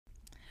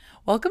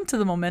Welcome to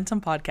the Momentum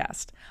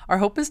Podcast. Our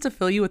hope is to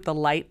fill you with the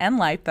light and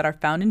life that are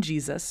found in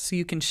Jesus so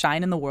you can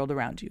shine in the world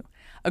around you.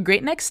 A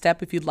great next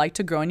step if you'd like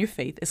to grow in your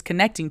faith is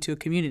connecting to a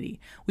community.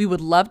 We would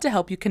love to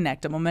help you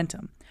connect at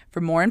Momentum. For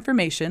more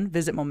information,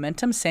 visit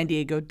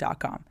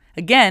MomentumSanDiego.com.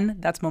 Again,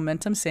 that's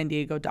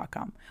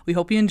MomentumSanDiego.com. We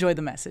hope you enjoy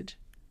the message.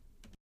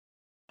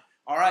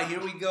 All right, here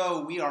we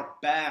go. We are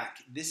back.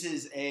 This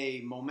is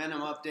a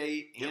Momentum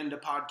update and a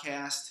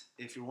podcast.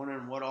 If you're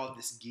wondering what all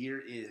this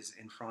gear is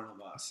in front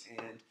of us.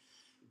 And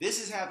this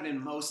is happening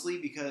mostly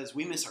because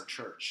we miss our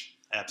church.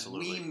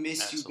 Absolutely. We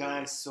miss you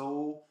guys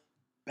so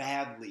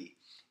badly.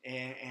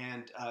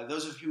 And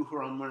those of you who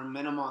are on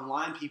Momentum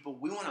Online people,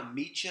 we want to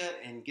meet you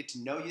and get to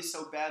know you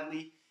so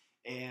badly.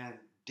 And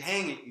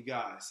dang it, you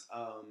guys.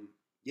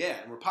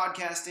 We're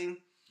podcasting.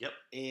 Yep.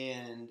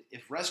 And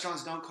if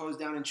restaurants don't close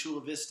down in Chula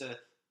Vista,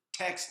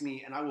 text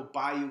me and I will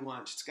buy you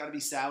lunch. It's got to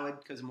be salad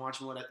because I'm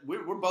watching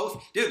we're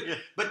both, dude. Yeah.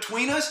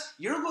 Between us,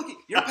 your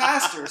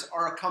pastors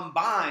are a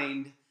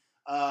combined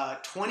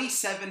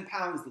 27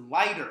 pounds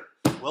lighter.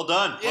 Well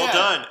done. Yeah. Well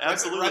done.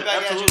 Absolutely. Right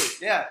back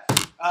Absolutely. At you.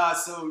 Yeah.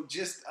 So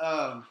just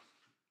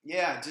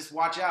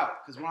watch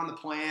out because we're on the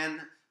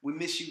plan. We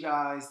miss you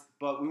guys,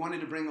 but we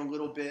wanted to bring a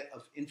little bit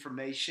of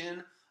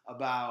information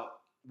about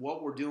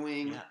what we're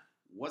doing,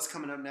 what's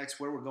coming up next,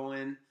 where we're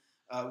going.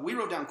 We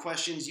wrote down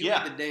questions. You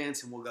lead the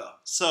dance, and we'll go.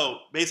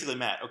 So basically,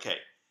 Matt. Okay,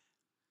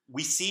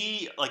 we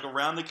see like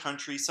around the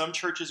country, some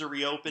churches are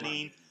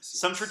reopening.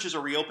 Some churches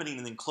are reopening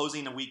and then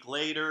closing a week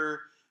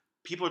later.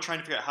 People are trying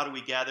to figure out how do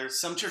we gather.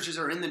 Some churches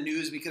are in the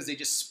news because they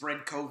just spread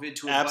COVID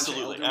to a bunch of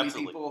elderly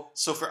people.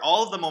 So for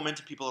all of the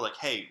Momentum people are like,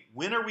 hey,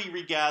 when are we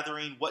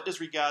regathering? What does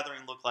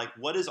regathering look like?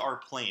 What is our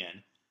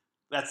plan?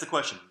 That's the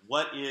question.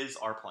 What is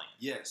our plan?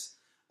 Yes.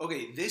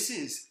 Okay, this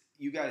is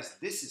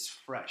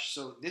fresh.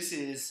 So this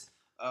is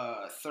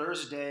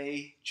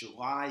Thursday,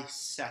 July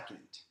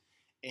 2nd.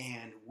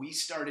 And we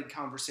started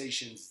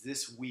conversations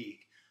this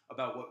week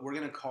about what we're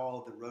going to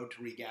call the Road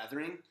to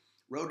Regathering.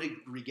 Road to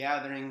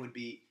Regathering would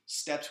be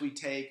steps we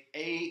take,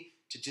 A,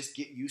 to just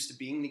get used to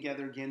being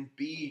together again,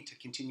 B, to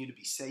continue to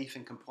be safe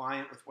and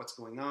compliant with what's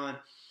going on,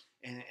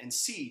 and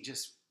C,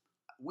 just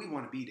we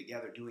want to be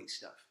together doing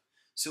stuff.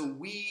 So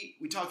we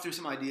talked through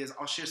some ideas.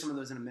 I'll share some of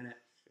those in a minute.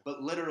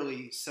 But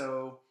literally,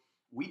 so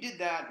we did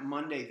that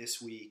Monday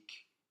this week.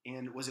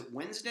 And was it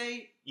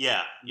Wednesday?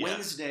 Yeah.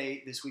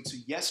 Wednesday this week. So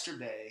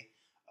yesterday,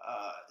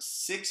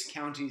 6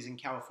 counties in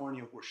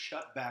California were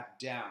shut back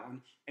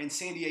down, and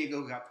San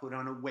Diego got put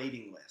on a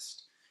waiting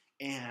list.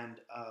 And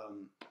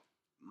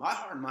my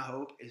heart and my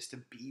hope is to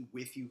be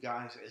with you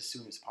guys as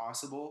soon as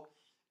possible.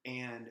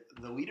 And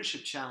the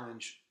leadership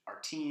challenge, our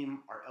team,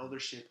 our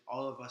eldership,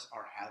 all of us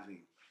are having,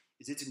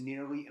 is it's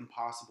nearly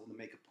impossible to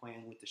make a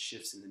plan with the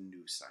shifts in the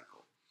news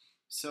cycle.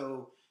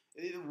 So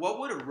what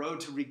would a road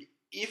to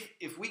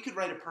if we could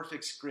write a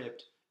perfect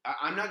script,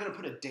 I'm not going to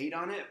put a date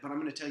on it, but I'm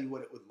going to tell you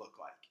what it would look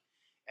like.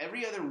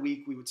 Every other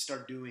week, we would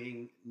start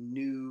doing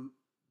new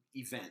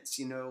events,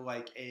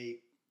 like a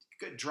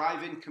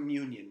drive-in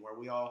communion where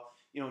we all,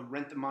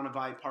 rent the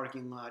Monavai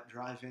parking lot,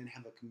 drive in,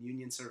 have a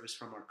communion service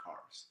from our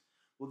cars.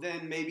 Well,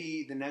 then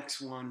maybe the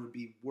next one would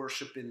be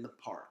worship in the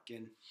park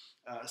and,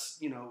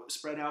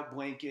 spread out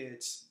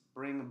blankets,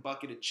 bring a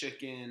bucket of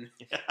chicken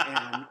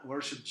and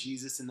worship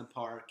Jesus in the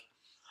park.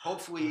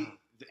 Hopefully,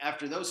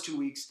 after those 2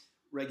 weeks,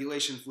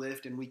 regulations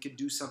lift and we could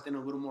do something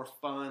a little more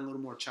fun, a little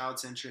more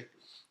child-centric.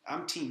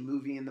 I'm team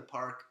movie in the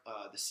park.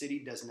 The city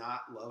does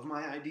not love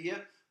my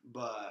idea,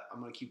 but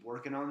I'm going to keep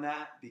working on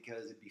that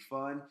because it'd be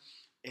fun.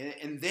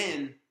 And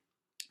then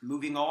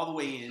moving all the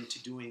way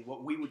into doing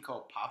what we would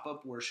call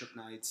pop-up worship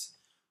nights,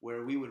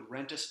 where we would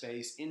rent a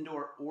space,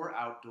 indoor or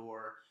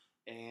outdoor,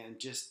 and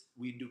just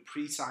we'd do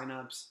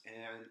pre-signups.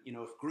 And,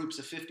 if groups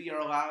of 50 are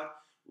allowed,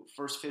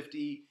 first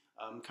 50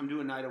 come to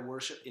a night of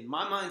worship. In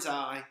my mind's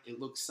eye, it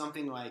looks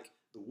something like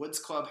the Woods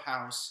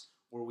Clubhouse,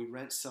 where we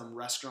rent some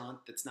restaurant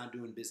that's not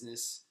doing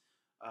business.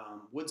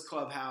 Woods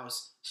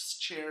Clubhouse,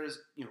 chairs,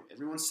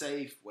 everyone's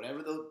safe,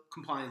 whatever the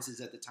compliance is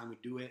at the time we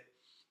do it.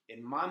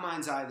 In my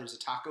mind's eye, there's a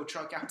taco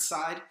truck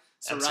outside.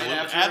 So absolutely. Right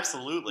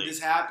after this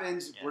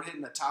happens, we're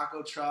hitting a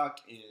taco truck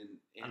and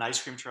an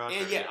ice cream truck.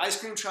 And ice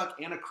cream truck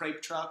and a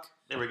crepe truck.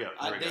 There we go.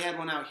 They had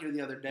one out here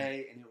the other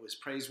day, and it was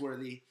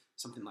praiseworthy,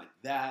 something like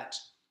that.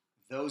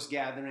 Those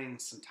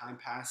gatherings, some time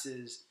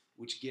passes,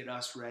 which get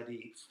us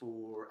ready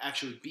for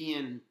actually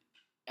being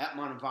at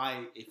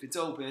Monavai if it's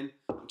open,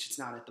 which it's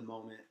not at the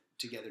moment,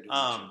 together doing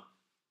the show.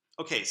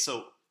 Okay,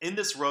 so in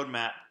this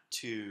roadmap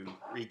to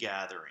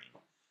regathering,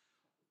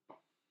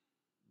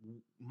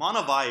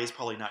 Monavai is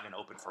probably not going to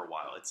open for a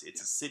while. It's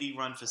a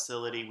city-run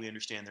facility. We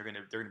understand they're going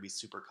to be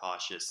super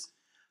cautious.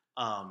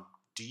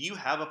 Do you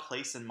have a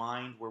place in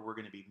mind where we're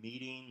going to be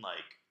meeting?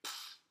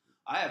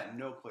 I have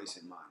no place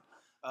in mind.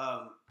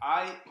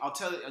 I'll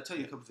tell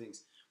you a couple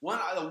things. One,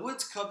 the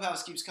Woods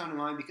Clubhouse keeps coming to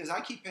mind because I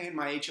keep paying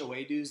my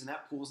HOA dues and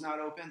that pool's not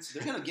open, so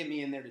they're gonna get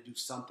me in there to do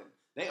something.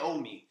 They owe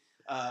me,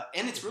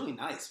 and it's really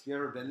nice. If you've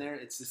ever been there,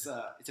 it's it's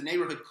a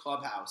neighborhood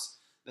clubhouse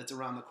that's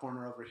around the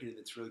corner over here.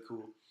 That's really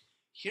cool.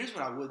 Here's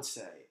what I would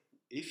say: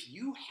 if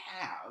you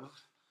have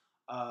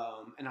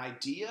an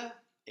idea,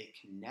 a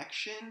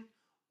connection,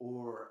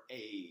 or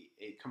a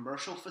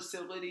commercial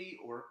facility,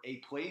 or a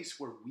place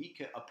where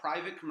a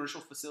private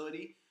commercial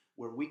facility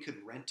where we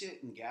could rent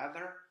it and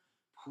gather,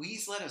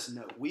 please let us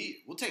know.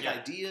 We'll take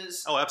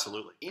ideas. Oh,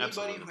 absolutely.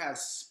 Anybody who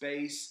has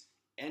space,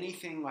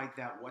 anything like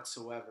that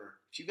whatsoever.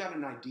 If you got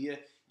an idea,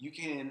 you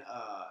can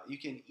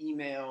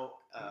email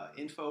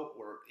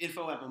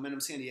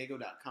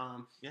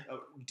info@momentumsandiego.com. Yeah.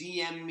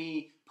 DM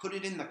me. Put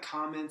it in the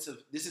comments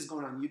of this is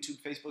going on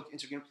YouTube, Facebook,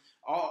 Instagram.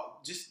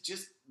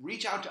 Just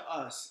reach out to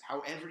us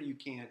however you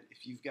can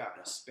if you've got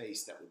a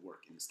space that would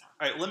work in this time.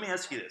 All right, let me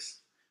ask you this.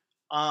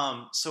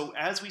 So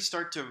as we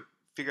start to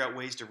figure out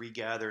ways to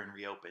regather and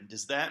reopen,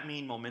 does that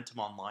mean Momentum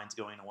Online's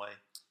going away?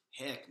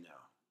 Heck no.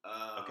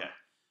 Okay.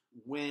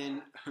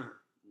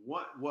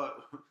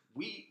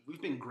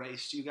 We've been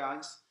graced, you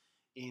guys,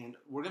 and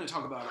we're going to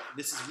talk about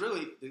this. We're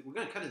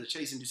going to cut to the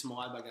chase and do some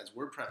Alive by God's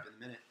word prep in a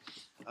minute.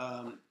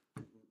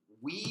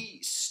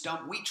 We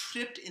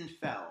tripped and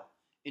fell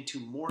into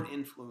more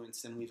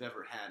influence than we've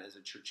ever had as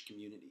a church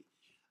community.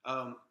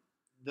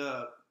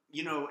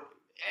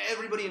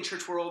 Everybody in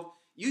church world,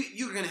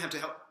 you're going to have to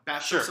help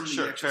bash up some of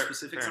the extra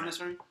specifics on this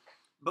one.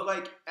 But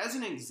like as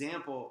an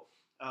example,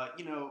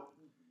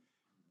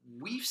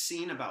 we've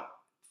seen about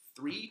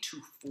 3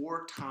 to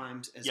 4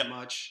 times as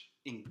much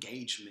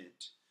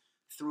engagement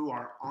through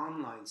our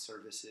online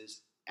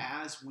services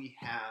as we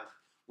have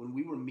when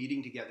we were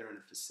meeting together in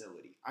a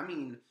facility. I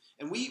mean,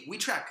 and we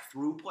track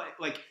through play,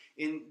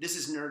 this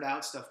is nerd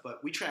out stuff,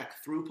 but we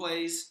track through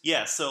plays.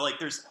 Yeah, so like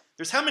there's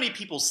how many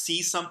people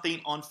see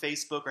something on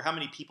Facebook or how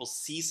many people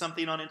see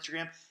something on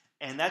Instagram,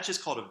 and that's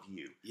just called a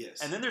view.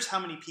 Yes. And then there's how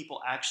many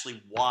people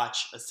actually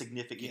watch a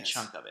significant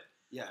chunk of it.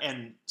 Yeah.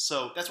 And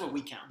so that's what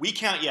we count. We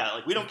count, yeah.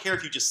 Like we don't care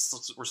if you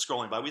just were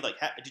scrolling by. We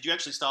did you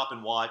actually stop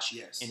and watch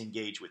and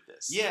engage with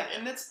this? Yeah,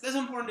 and that's an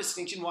important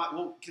distinction. Why?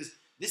 Well, because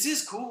this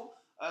is cool.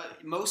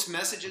 Most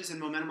messages in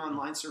Momentum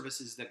Online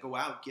services that go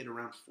out get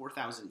around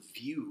 4,000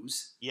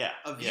 views. Yeah.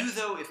 A view,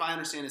 though, if I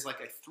understand, is like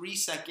a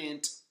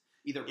 3-second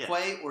either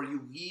play or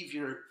you leave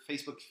your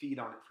Facebook feed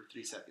on it for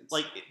 3 seconds.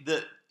 Like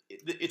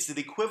it's the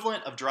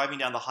equivalent of driving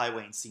down the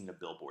highway and seeing a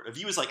billboard. A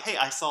view is like, hey,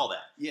 I saw that.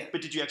 Yeah.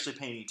 But did you actually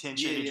pay any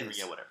attention?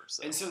 Whatever.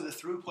 So. And so the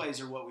through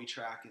plays are what we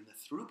track, and the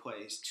through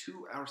plays,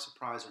 to our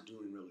surprise, are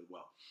doing really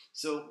well.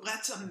 So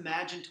let's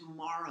imagine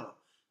tomorrow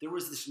there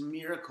was this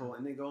miracle,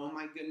 and they go, oh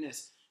my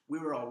goodness, we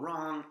were all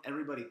wrong.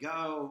 Everybody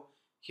go.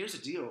 Here's the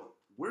deal.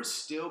 We're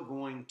still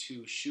going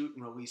to shoot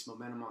and release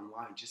Momentum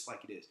Online just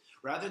like it is.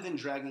 Rather than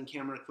dragging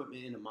camera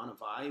equipment into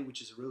Montevideo,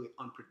 which is a really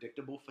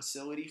unpredictable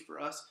facility for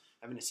us,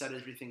 having to set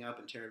everything up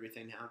and tear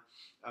everything down,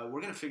 we're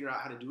going to figure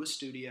out how to do a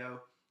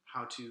studio,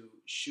 how to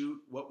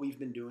shoot what we've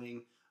been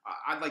doing.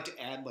 I'd like to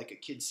add like a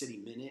Kid City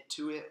Minute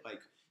to it.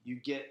 Like you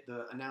get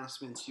the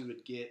announcements, you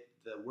would get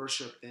the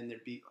worship, then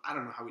there'd be, I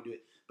don't know how we do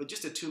it, but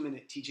just a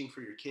 2-minute teaching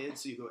for your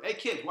kids. So you go, hey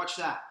kid, watch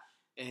that.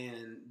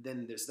 And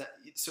then there's that.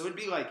 So it'd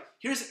be like,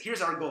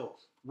 here's our goal.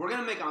 We're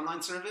going to make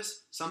online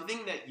service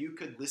something that you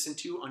could listen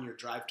to on your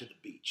drive to the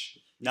beach.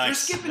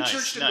 Nice, if you're skipping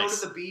church to go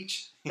to the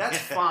beach, that's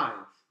fine.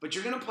 But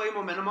you're going to play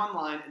Momentum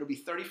Online. It'll be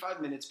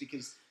 35 minutes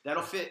because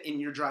that'll fit in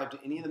your drive to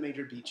any of the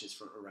major beaches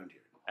from around here.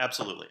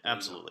 Absolutely.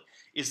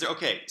 Is there,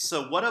 okay,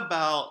 so what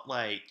about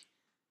like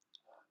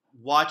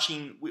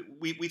watching,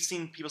 we've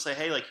seen people say,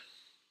 hey, like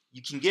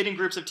you can get in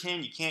groups of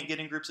 10, you can't get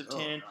in groups of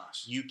 10.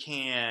 You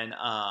can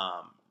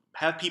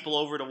have people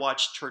over to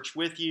watch church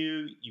with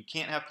you. You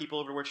can't have people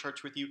over to watch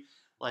church with you.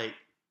 Like,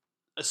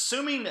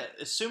 assuming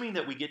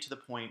that we get to the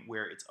point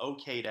where it's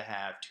okay to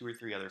have 2 or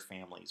 3 other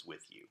families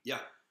with you. Yeah.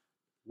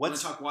 Want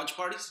to talk watch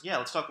parties? Yeah,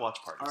 let's talk watch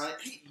parties. All right.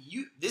 Hey,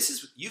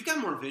 you've got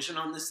more vision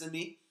on this than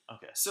me.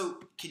 Okay. So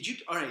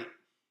all right,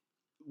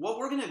 what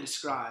we're going to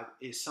describe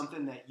is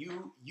something that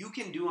you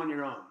can do on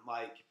your own.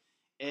 Like,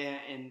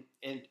 and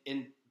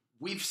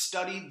we've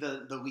studied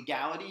the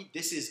legality.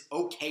 This is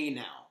okay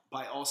now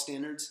by all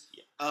standards.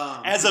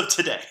 Yeah. As of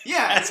today.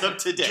 Yeah. As of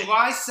today.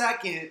 July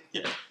 2nd.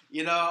 Yeah.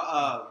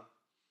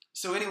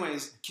 So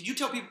anyways, could you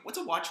tell people, what's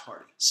a watch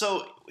party?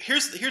 So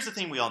here's the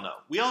thing we all know.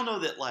 We all know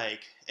that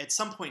like at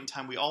some point in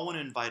time we all want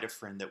to invite a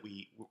friend that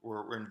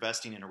we're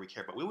investing in or we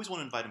care about. We always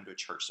want to invite them to a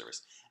church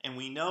service. And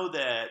we know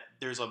that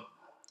there's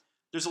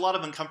a lot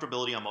of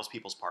uncomfortability on most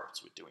people's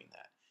parts with doing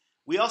that.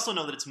 We also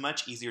know that it's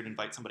much easier to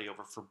invite somebody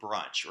over for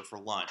brunch or for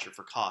lunch or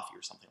for coffee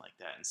or something like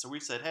that. And so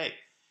we've said, hey,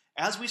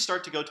 as we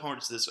start to go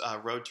towards this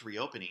road to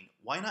reopening,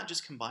 why not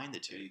just combine the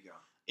two? There you go.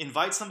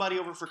 Invite somebody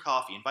over for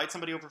coffee, invite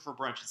somebody over for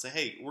brunch and say,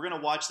 hey, we're going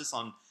to watch this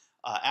on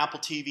Apple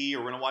TV or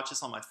we're going to watch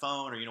this on my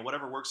phone or,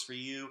 whatever works for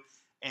you.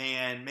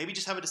 And maybe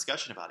just have a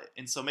discussion about it.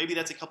 And so maybe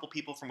that's a couple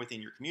people from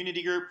within your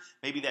community group.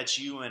 Maybe that's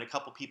you and a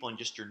couple people in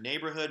just your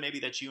neighborhood. Maybe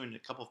that's you and a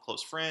couple of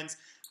close friends.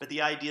 But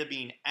the idea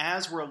being,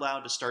 as we're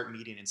allowed to start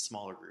meeting in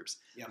smaller groups,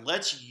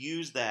 let's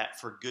use that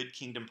for good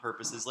kingdom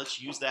purposes.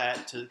 Let's use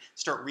that to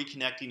start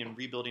reconnecting and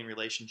rebuilding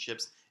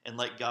relationships and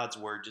let God's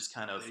word just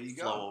kind of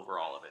flow over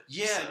all of it.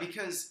 Yeah,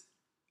 because,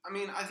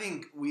 I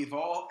think we've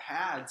all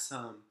had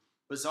some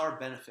bizarre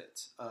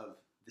benefits of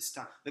this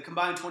time. The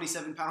combined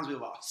 27 pounds we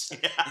lost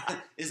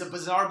Yeah. is a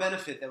bizarre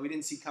benefit that we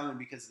didn't see coming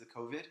because of the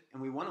COVID,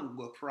 and we want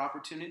to look for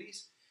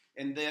opportunities,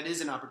 and that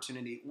is an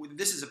opportunity.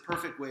 This is a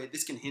perfect way.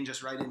 This can hinge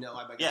us right into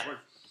Alive by God's Word.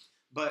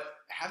 But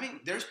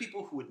there's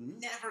people who would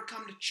never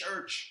come to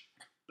church,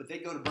 but they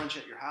go to brunch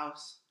at your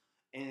house,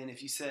 and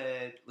if you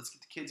said, let's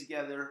get the kids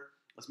together,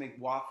 let's make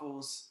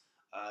waffles,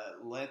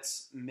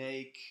 let's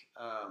make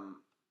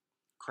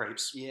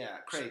crepes. Yeah,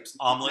 crepes.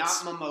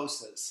 Omelets. Not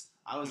mimosas.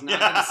 I was not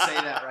going to say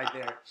that right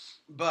there.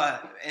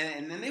 But,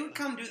 and then they would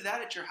come do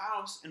that at your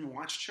house and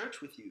watch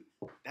church with you.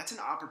 That's an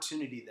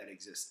opportunity that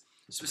exists.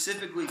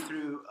 Specifically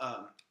through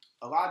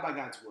Alive by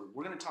God's Word.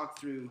 We're going to talk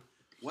through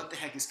what the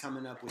heck is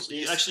coming up with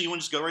this. Actually, you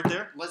want to just go right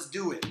there? Let's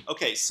do it.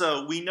 Okay,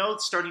 so we know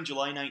starting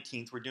July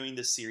 19th, we're doing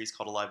this series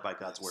called Alive by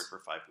God's Word for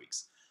 5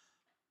 weeks.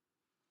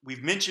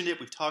 We've mentioned it,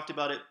 we've talked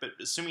about it, but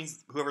assuming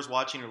whoever's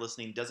watching or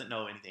listening doesn't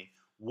know anything,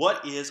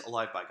 what is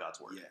Alive by God's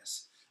Word?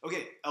 Yes.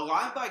 Okay,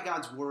 Alive by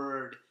God's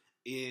Word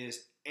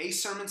is a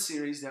sermon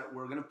series that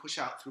we're going to push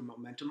out through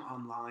Momentum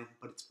Online,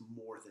 but it's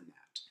more than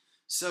that.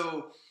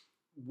 So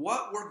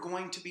what we're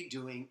going to be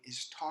doing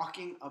is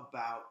talking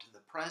about the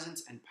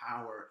presence and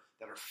power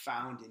that are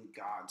found in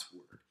God's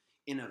Word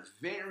in a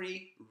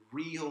very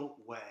real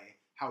way.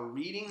 How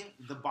reading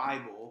the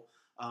Bible,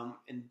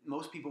 and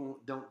most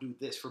people don't do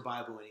this for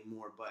Bible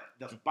anymore, but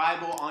the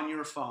Bible on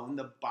your phone,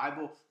 the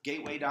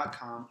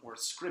BibleGateway.com or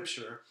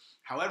Scripture,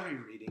 however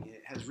you're reading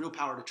it, has real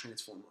power to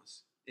transform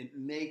us. It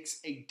makes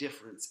a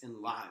difference in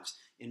lives,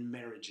 in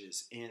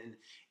marriages, in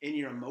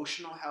your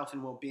emotional health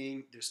and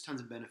well-being. There's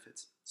tons of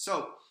benefits.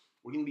 So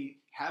we're going to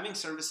be having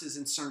services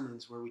and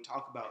sermons where we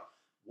talk about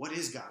what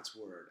is God's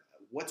Word,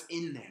 what's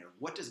in there,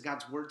 what does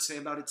God's Word say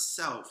about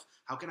itself,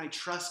 how can I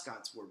trust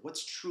God's Word,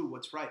 what's true,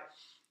 what's right.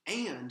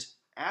 And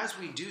as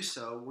we do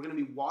so, we're going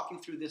to be walking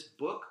through this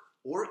book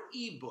or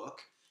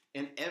ebook,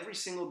 and every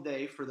single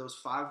day for those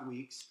 5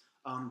 weeks,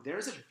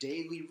 there's a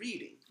daily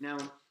reading. Now,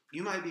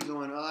 you might be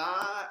going,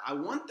 I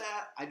want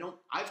that.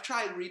 I've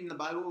tried reading the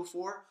Bible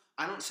before.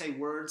 I don't say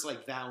words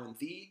like thou and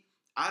thee.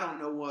 I don't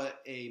know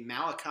what a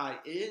Malachi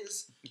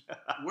is.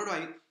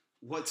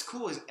 What's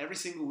cool is every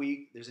single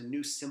week there's a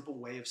new simple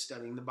way of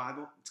studying the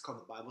Bible. It's called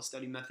the Bible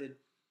Study Method.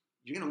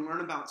 You're going to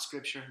learn about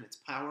Scripture and its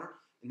power,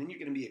 and then you're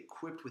going to be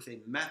equipped with a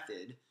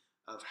method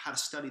of how to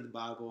study the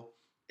Bible,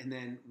 and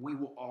then we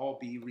will all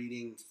be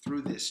reading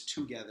through this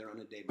together on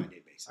a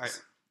day-by-day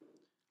basis.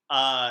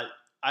 All right.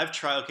 I've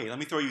tried, okay, let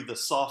me throw you the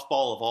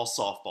softball of all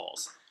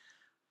softballs.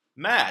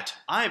 Matt,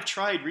 I've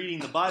tried reading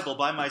the Bible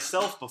by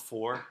myself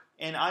before,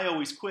 and I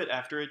always quit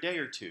after a day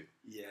or two.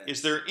 Yes.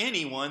 Is there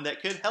anyone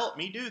that could help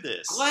me do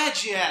this?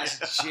 Glad you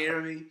asked,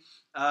 Jeremy.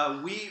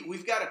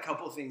 We've got a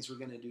couple of things we're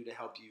going to do to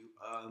help you.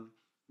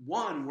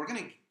 One, we're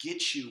going to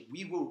get you.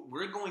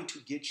 We're going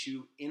to get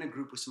you in a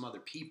group with some other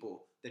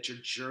people that you're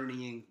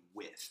journeying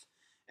with.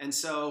 And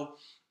so,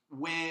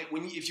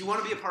 if you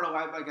want to be a part of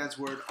Alive by God's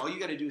Word, all you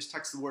got to do is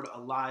text the word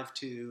alive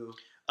to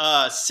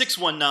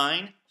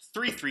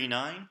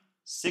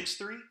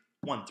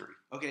 619-339-6313.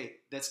 Okay,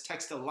 that's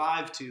text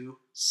alive to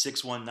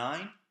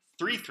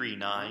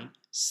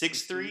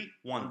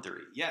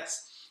 619-339-6313.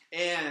 Yes.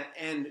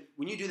 And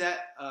when you do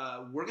that,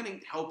 we're going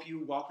to help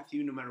you, walk with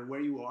you no matter where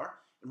you are,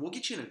 and we'll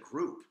get you in a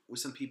group with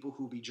some people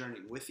who will be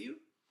journeying with you.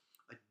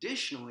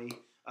 Additionally,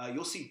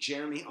 you'll see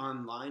Jeremy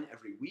online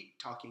every week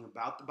talking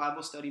about the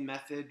Bible study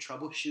method,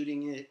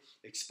 troubleshooting it,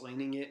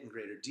 explaining it in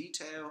greater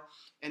detail,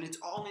 and it's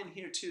all in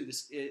here too.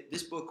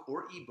 This book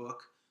or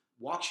ebook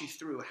walks you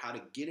through how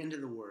to get into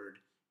the Word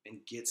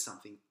and get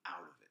something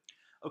out of it.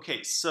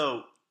 Okay,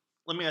 so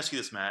let me ask you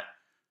this, Matt.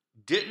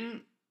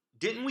 Didn't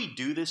we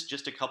do this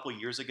just a couple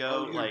years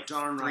ago, like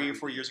 3 or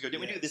 4 years ago?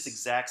 Didn't we do this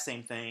exact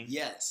same thing?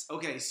 Yes.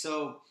 Okay,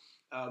 so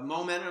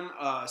Momentum,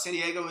 San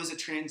Diego is a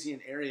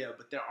transient area,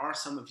 but there are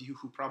some of you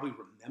who probably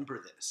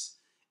remember this.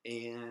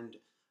 And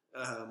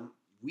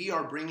we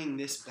are bringing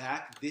this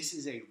back. This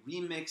is a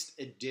remixed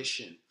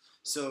edition.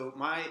 So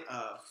my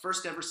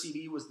first ever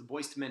CD was the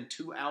Boyz II Men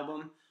 2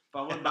 album,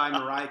 followed by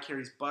Mariah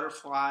Carey's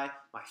Butterfly.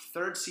 My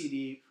third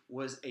CD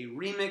was a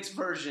remix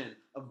version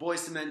of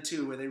Boyz II Men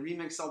 2, where they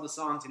remixed all the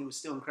songs, and it was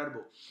still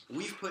incredible.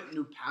 We've put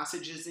new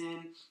passages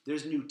in.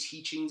 There's new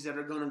teachings that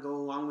are going to go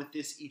along with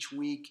this each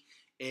week.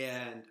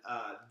 And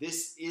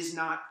this is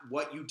not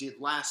what you did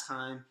last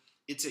time.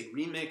 It's a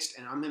remixed,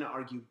 and I'm going to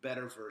argue,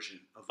 better version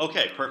of what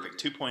Okay,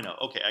 perfect.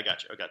 2.0. Okay, I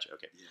got you.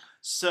 Okay. Yeah.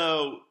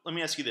 So let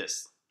me ask you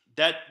this.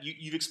 That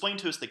you've explained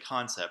to us the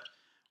concept.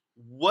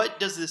 What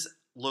does this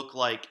look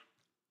like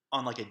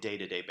on like a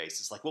day-to-day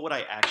basis? Like, what would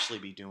I actually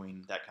be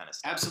doing, that kind of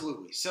stuff?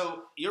 Absolutely.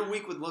 So your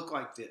week would look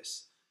like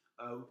this.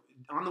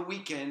 On the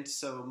weekend,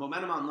 so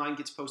Momentum Online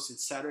gets posted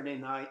Saturday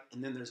night,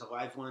 and then there's a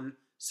live one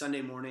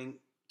Sunday morning,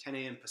 10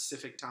 a.m.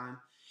 Pacific time.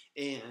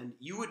 And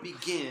you would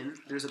begin,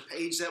 there's a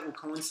page that will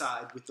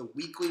coincide with the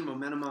weekly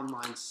Momentum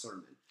Online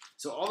sermon.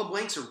 So all the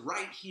blanks are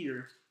right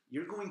here.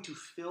 You're going to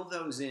fill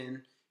those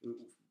in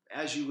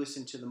as you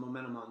listen to the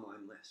Momentum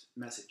Online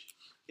message.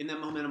 In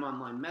that Momentum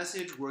Online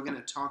message, we're going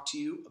to talk to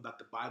you about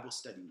the Bible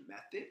study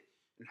method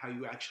and how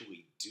you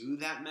actually do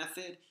that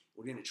method.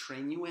 We're going to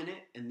train you in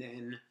it, and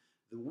then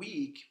the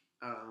week,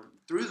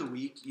 through the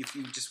week, if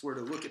you just were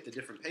to look at the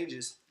different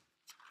pages,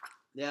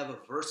 they have a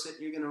verse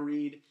that you're going to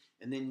read,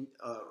 and then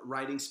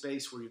writing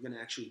space where you're going to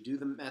actually do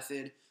the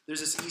method. There's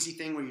this easy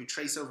thing where you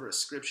trace over a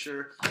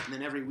scripture, and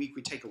then every week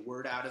we take a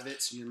word out of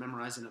it, so you're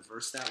memorizing a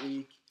verse that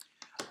week.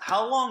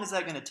 How long is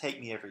that going to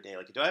take me every day?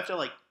 Like, do I have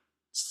to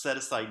set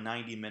aside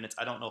 90 minutes?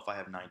 I don't know if I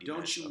have 90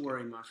 minutes. Don't you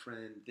worry, my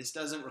friend. This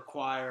doesn't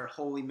require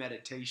holy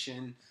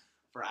meditation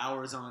for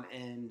hours on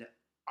end.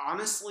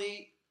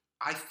 Honestly,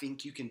 I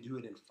think you can do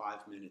it in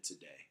 5 minutes a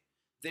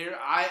day.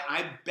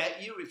 I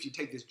bet you if you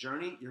take this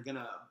journey, you're going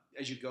to,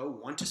 as you go,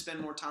 want to spend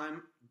more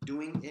time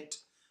doing it.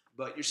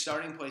 But your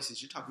starting place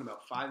is you're talking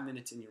about 5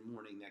 minutes in your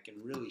morning that can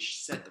really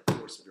set the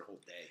course of your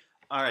whole day.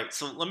 All right,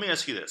 so let me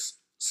ask you this.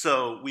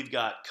 So we've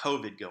got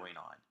COVID going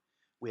on.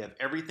 We have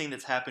everything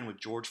that's happened with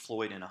George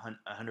Floyd and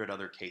 100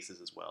 other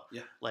cases as well.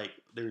 Yeah. Like,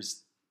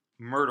 there's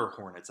murder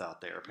hornets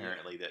out there,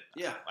 apparently, that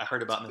I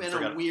heard about. It's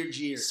been a weird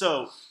year.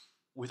 So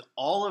with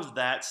all of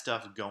that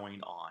stuff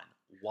going on,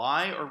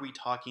 why are we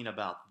talking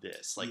about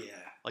this? Like,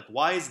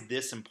 why is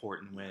this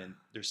important when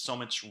there's so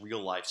much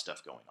real life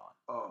stuff going on?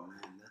 Oh,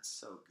 man, that's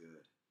so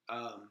good.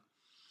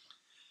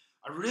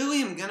 I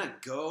really am going to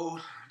go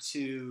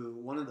to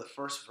one of the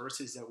first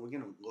verses that we're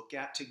going to look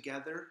at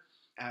together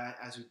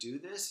as we do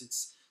this.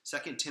 It's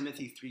 2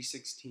 Timothy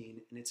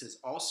 3:16, and it says,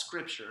 all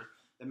scripture,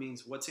 that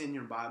means what's in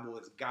your Bible,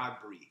 is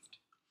God-breathed.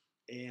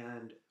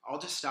 And I'll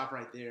just stop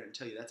right there and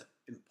tell you that's an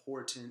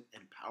important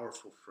and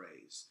powerful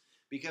phrase.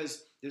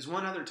 Because there's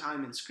one other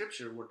time in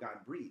scripture where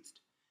God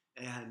breathed.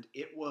 And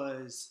it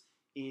was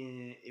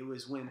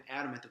when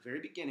Adam, at the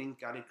very beginning,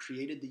 God had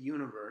created the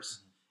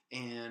universe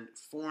and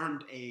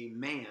formed a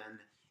man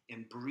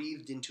and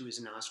breathed into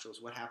his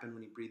nostrils. What happened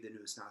when he breathed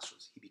into his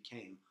nostrils? He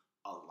became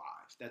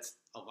alive. That's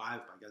alive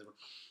by God's word.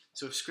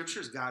 So if scripture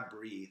is God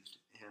breathed,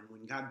 and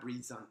when God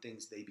breathes on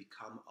things, they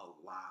become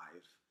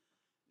alive,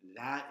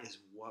 that is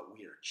what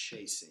we are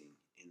chasing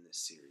in this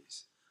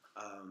series.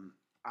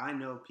 I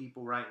know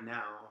people right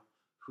now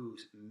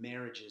whose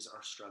marriages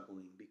are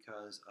struggling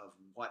because of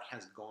what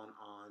has gone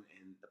on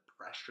and the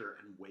pressure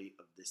and weight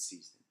of this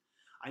season.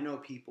 I know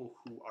people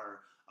who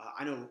are,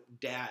 I know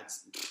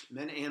dads,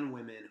 men and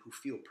women, who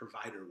feel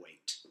provider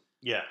weight.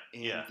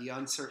 And the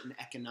uncertain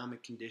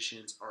economic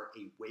conditions are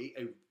a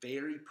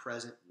very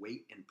present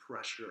weight and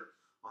pressure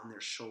on their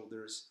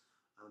shoulders.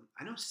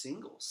 I know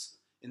singles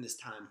in this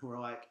time who are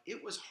like,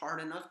 it was hard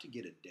enough to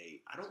get a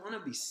date. I don't want to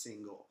be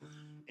single.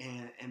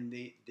 And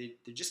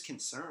they're just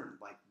concerned.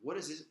 Like, what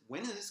is this?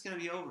 When is this going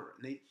to be over?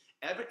 And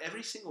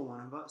every single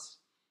one of us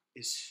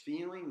is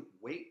feeling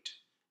weight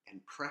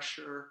and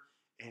pressure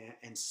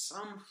and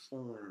some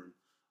form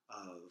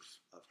of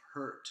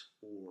hurt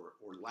or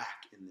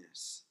lack in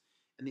this.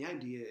 And the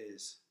idea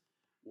is,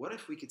 what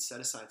if we could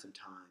set aside some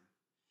time?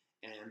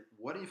 And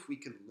what if we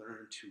could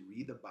learn to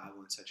read the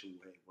Bible in such a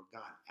way where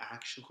God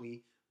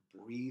actually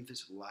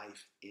breathes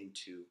life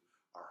into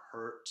our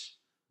hurt,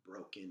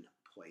 broken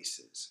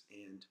places?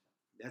 And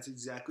that's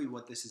exactly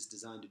what this is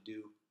designed to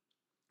do.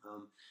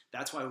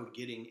 That's why we're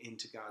getting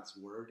into God's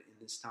Word in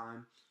this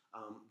time.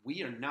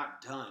 We are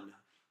not done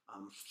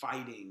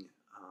fighting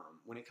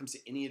when it comes to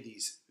any of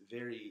these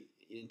very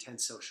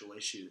intense social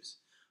issues.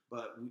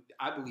 But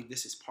I believe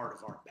this is part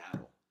of our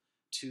battle.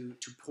 To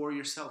pour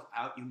yourself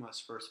out, you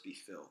must first be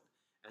filled.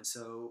 And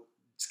so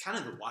it's kind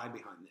of the why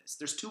behind this.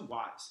 There's two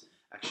whys,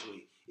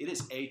 actually. It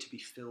is A, to be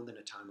filled in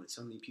a time when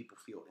so many people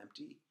feel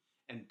empty.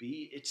 And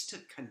B, it's to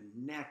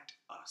connect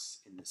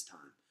us in this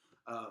time.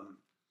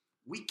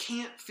 We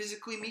can't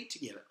physically meet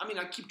together. I mean,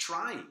 I keep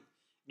trying.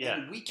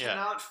 And we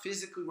cannot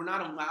physically, we're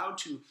not allowed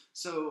to.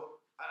 So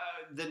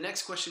the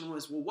next question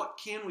was, well, what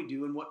can we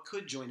do and what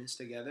could join us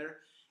together?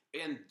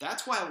 And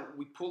that's why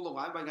we pulled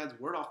Alive by God's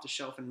Word off the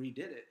shelf and redid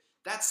it.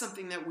 That's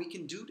something that we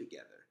can do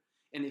together.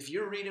 And if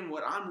you're reading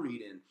what I'm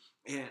reading,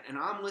 and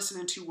I'm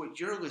listening to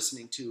what you're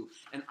listening to,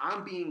 and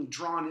I'm being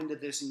drawn into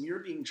this, and you're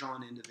being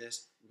drawn into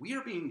this, we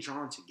are being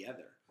drawn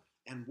together.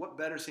 And what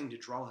better thing to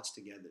draw us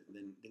together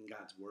than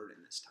God's Word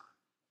in this time?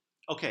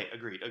 Okay,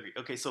 agreed.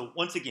 Okay, so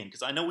once again,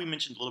 because I know we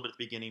mentioned a little bit at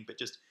the beginning, but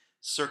just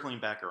circling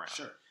back around.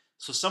 Sure.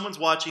 So someone's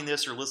watching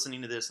this or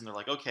listening to this, and they're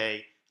like,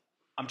 okay,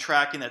 I'm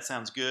tracking, that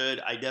sounds good.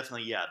 I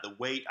definitely, the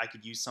weight, I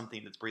could use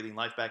something that's breathing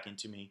life back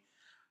into me.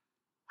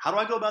 How do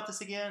I go about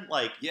this again?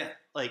 I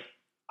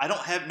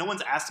don't have, no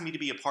one's asking me to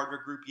be a part of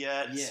a group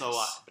yet. Yes. So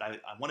I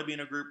want to be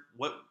in a group.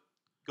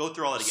 Go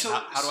through all that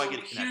again. How do I get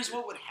connected? Here's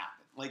what would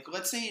happen. Like,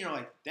 let's say you're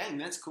like, dang,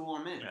 that's cool,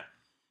 I'm in. Yeah.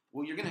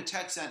 Well, you're going to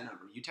text that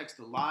number. You text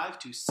the live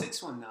to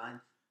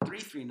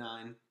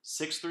 619-339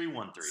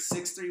 6313.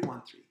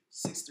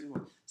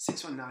 6313.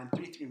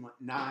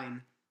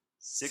 619-339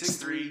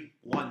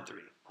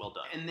 6313. Well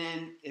done. And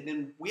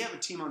then we have a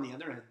team on the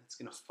other end that's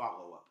going to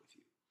follow up with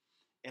you.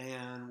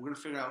 And we're going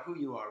to figure out who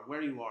you are,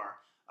 where you are.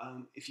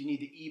 If you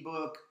need the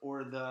ebook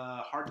or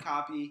the hard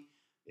copy,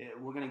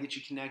 we're going to get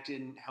you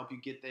connected and help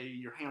you get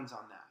your hands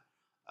on that.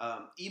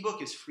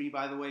 Ebook is free,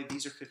 by the way.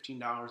 These are $15.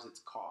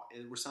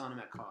 We're selling them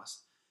at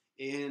cost.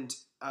 And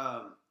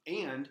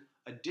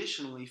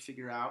additionally,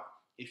 figure out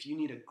if you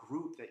need a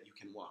group that you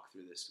can walk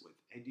through this with,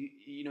 and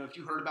if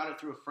you heard about it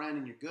through a friend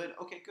and you're good,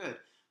 okay, good.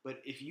 But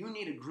if you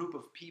need a group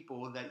of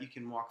people that you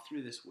can walk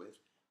through this with,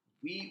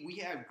 we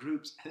have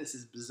groups. This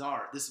is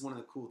bizarre. This is one of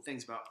the cool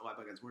things about Alive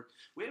by God's Word.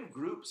 We have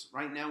groups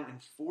right now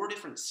in 4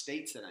 different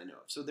states that I know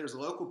of. So there's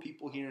local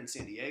people here in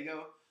San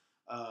Diego.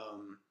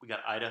 We got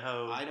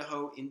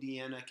Idaho,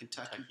 Indiana,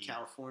 Kentucky,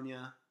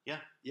 California. Yeah.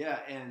 Yeah,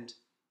 and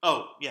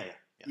yeah.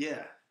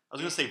 Yeah. I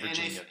was going to say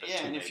Virginia.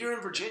 And if you're in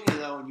Virginia,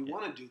 though, and you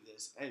want to do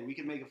this, hey, we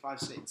can make it 5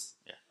 states.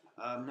 Yeah.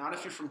 Not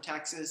if you're from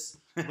Texas.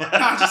 But, no,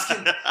 I'm just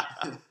kidding.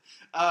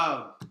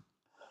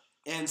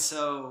 And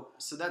so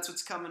that's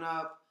what's coming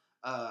up.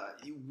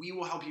 We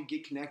will help you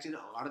get connected.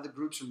 A lot of the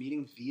groups are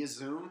meeting via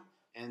Zoom,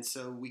 and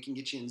so we can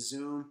get you in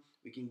Zoom.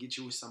 We can get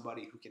you with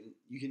somebody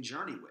you can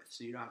journey with,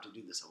 so you don't have to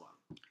do this alone.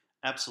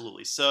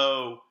 Absolutely.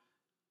 So,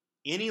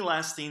 any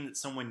last thing that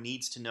someone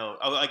needs to know?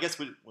 Oh, I guess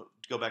we'll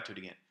go back to it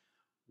again.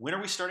 When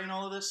are we starting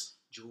all of this?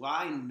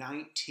 July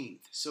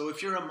 19th. So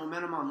if you're a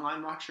Momentum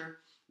Online watcher,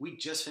 we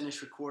just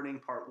finished recording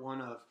part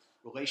 1 of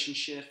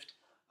Relationship.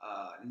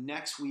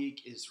 Next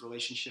week is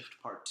Relationship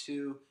part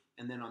 2.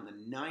 And then on the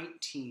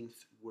 19th,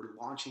 we're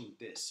launching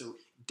this. So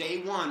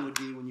day 1 would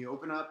be when you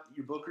open up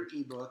your book or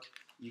ebook,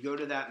 you go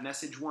to that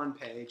message 1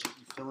 page,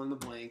 you fill in the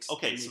blanks.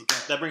 Okay, so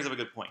that brings up a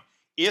good point.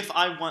 If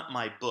I want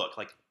my book,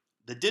 like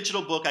the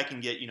digital book I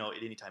can get,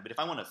 at any time. But if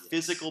I want a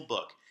physical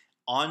book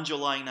on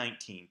July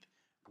 19th,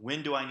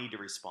 when do I need to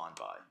respond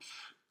by?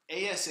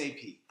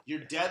 ASAP. Your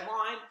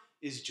deadline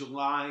is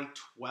July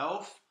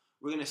 12th.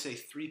 We're going to say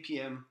 3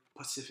 p.m.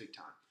 Pacific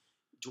time.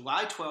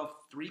 July 12th,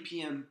 3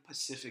 p.m.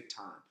 Pacific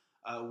time.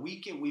 We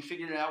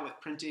figured it out with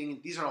printing.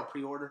 These are all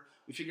pre-order.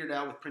 We figured it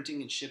out with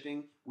printing and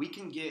shipping. We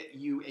can get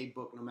you a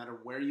book no matter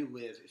where you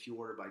live if you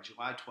order by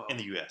July 12th. In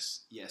the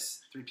U.S. Yes,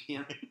 3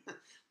 p.m.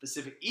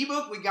 Pacific.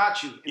 Ebook, we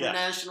got you.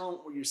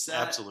 International, you're set.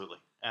 Absolutely.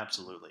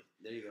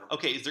 There you go.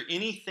 Okay, is there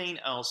anything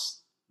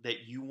else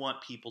that you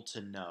want people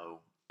to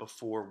know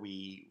before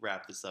we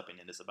wrap this up and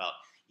end this about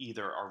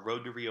either our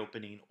road to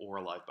reopening or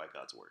Alive by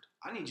God's Word?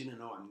 I need you to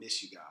know I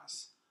miss you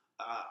guys.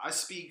 I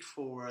speak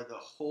for the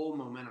whole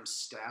Momentum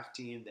staff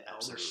team, the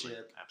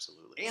eldership,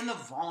 and the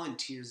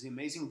volunteers, the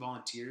amazing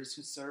volunteers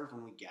who serve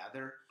when we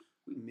gather.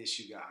 We miss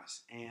you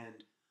guys.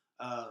 And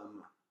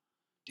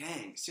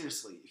dang,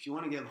 seriously, if you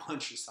want to get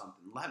lunch or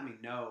something, let me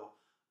know.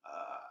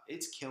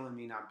 It's killing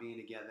me not being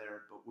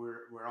together, but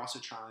we're also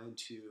trying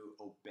to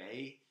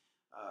obey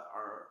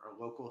our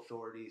local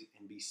authorities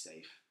and be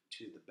safe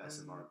to the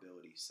best of our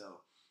ability. So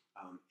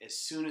as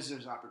soon as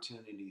there's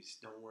opportunities,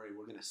 don't worry,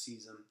 we're going to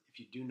seize them. If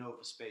you do know of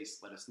a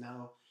space, let us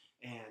know.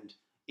 And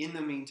in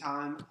the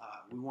meantime,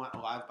 we want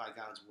Alive by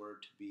God's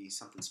Word to be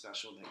something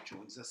special that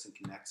joins us and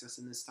connects us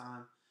in this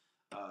time.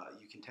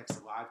 You can text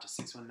Alive to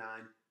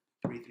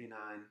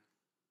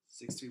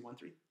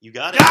 619-339-6313. You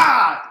got it?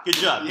 God! Good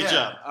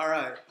job. All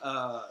right.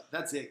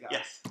 That's it, guys.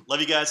 Yeah.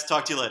 Love you guys.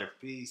 Talk to you later.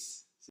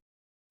 Peace.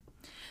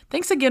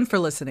 Thanks again for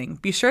listening.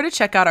 Be sure to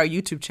check out our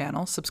YouTube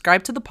channel,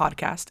 subscribe to the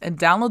podcast, and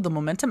download the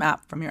Momentum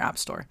app from your app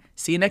store.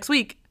 See you next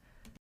week.